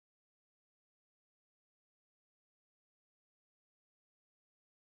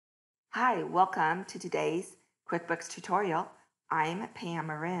Hi, welcome to today's QuickBooks tutorial. I'm Pam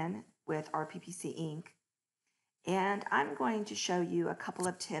Marin with RPPC Inc. And I'm going to show you a couple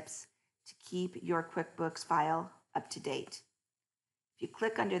of tips to keep your QuickBooks file up to date. If you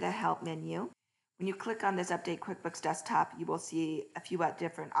click under the Help menu, when you click on this Update QuickBooks Desktop, you will see a few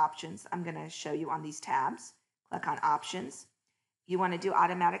different options I'm going to show you on these tabs. Click on Options. You want to do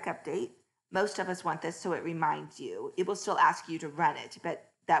Automatic Update. Most of us want this so it reminds you. It will still ask you to run it, but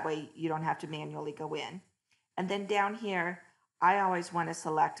that way you don't have to manually go in. And then down here, I always want to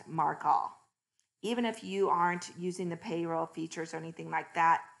select Mark All. Even if you aren't using the payroll features or anything like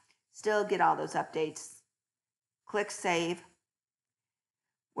that, still get all those updates. Click Save.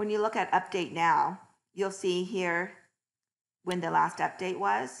 When you look at Update Now, you'll see here when the last update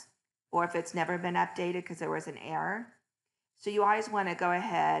was, or if it's never been updated because there was an error. So you always want to go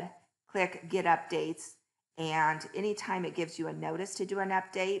ahead, click Get Updates, and anytime it gives you a notice to do an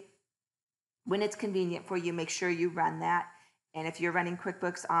update, when it's convenient for you, make sure you run that. And if you're running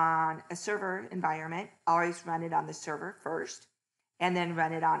QuickBooks on a server environment, always run it on the server first, and then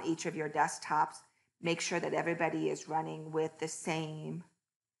run it on each of your desktops. Make sure that everybody is running with the same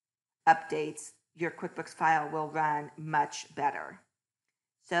updates. Your QuickBooks file will run much better.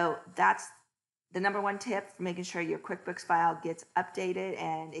 So that's the number one tip for making sure your QuickBooks file gets updated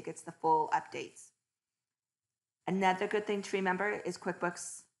and it gets the full updates. Another good thing to remember is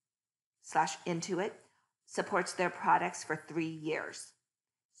QuickBooks/Intuit supports their products for 3 years.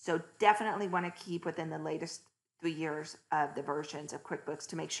 So definitely want to keep within the latest 3 years of the versions of QuickBooks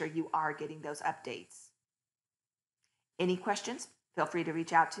to make sure you are getting those updates. Any questions? Feel free to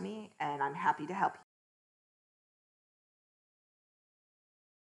reach out to me and I'm happy to help you.